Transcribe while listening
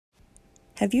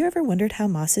Have you ever wondered how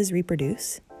mosses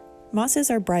reproduce? Mosses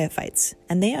are bryophytes,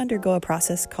 and they undergo a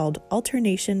process called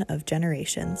alternation of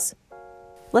generations.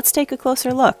 Let's take a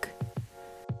closer look.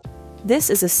 This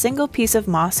is a single piece of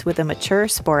moss with a mature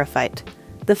sporophyte.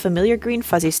 The familiar green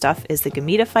fuzzy stuff is the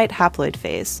gametophyte haploid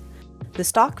phase. The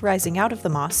stalk rising out of the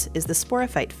moss is the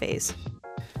sporophyte phase.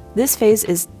 This phase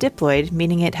is diploid,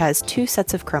 meaning it has two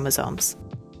sets of chromosomes.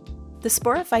 The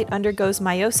sporophyte undergoes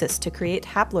meiosis to create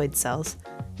haploid cells,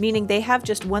 meaning they have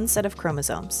just one set of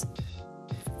chromosomes.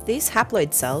 These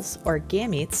haploid cells, or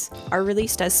gametes, are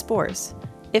released as spores.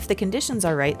 If the conditions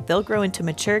are right, they'll grow into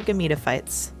mature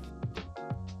gametophytes.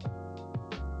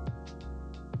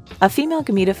 A female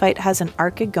gametophyte has an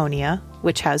archegonia,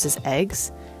 which houses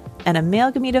eggs, and a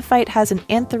male gametophyte has an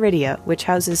antheridia, which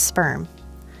houses sperm.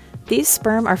 These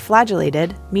sperm are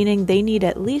flagellated, meaning they need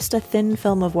at least a thin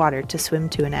film of water to swim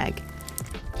to an egg.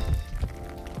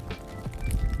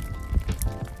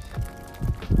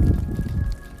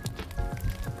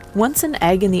 Once an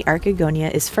egg in the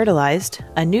archegonia is fertilized,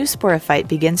 a new sporophyte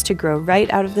begins to grow right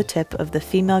out of the tip of the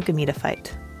female gametophyte.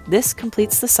 This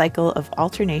completes the cycle of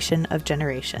alternation of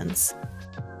generations.